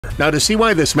Now, to see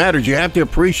why this matters, you have to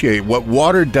appreciate what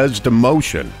water does to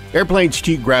motion. Airplanes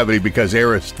cheat gravity because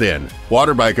air is thin.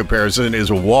 Water, by comparison,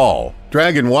 is a wall.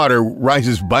 Drag in water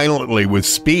rises violently with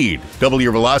speed. Double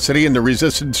your velocity and the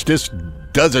resistance just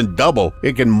doesn't double.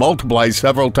 It can multiply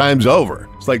several times over.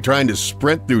 It's like trying to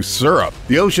sprint through syrup.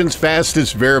 The ocean's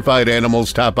fastest verified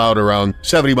animals top out around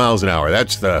 70 miles an hour.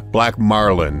 That's the black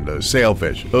marlin, the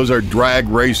sailfish. Those are drag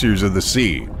racers of the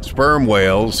sea. Sperm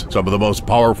whales, some of the most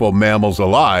powerful mammals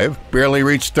alive, barely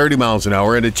reach 30 miles an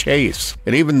hour in a chase.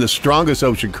 And even the strongest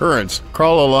ocean currents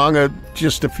crawl along at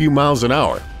just a few miles an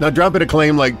hour. Now drop in a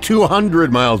claim like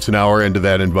 200 miles an hour into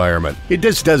that environment. It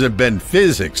just doesn't bend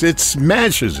physics, it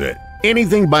smashes it.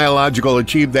 Anything biological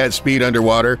achieved that speed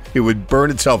underwater, it would burn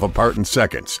itself apart in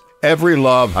seconds. Every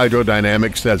law of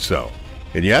hydrodynamics says so.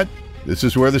 And yet, this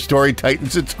is where the story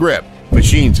tightens its grip.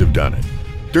 Machines have done it.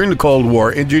 During the Cold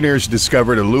War, engineers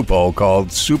discovered a loophole called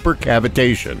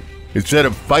supercavitation. Instead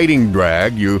of fighting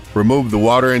drag, you remove the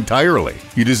water entirely.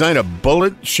 You design a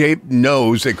bullet-shaped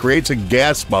nose that creates a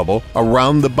gas bubble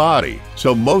around the body,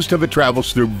 so most of it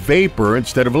travels through vapor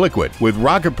instead of liquid. With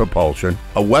rocket propulsion,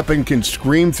 a weapon can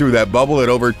scream through that bubble at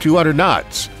over 200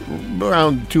 knots,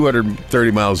 around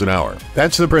 230 miles an hour.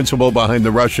 That's the principle behind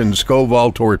the Russian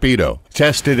Skoval torpedo,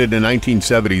 tested in the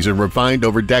 1970s and refined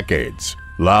over decades.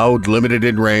 Loud, limited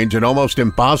in range, and almost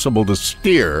impossible to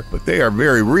steer, but they are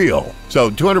very real. So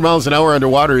 200 miles an hour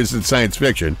underwater isn't science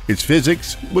fiction, it's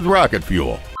physics with rocket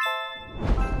fuel.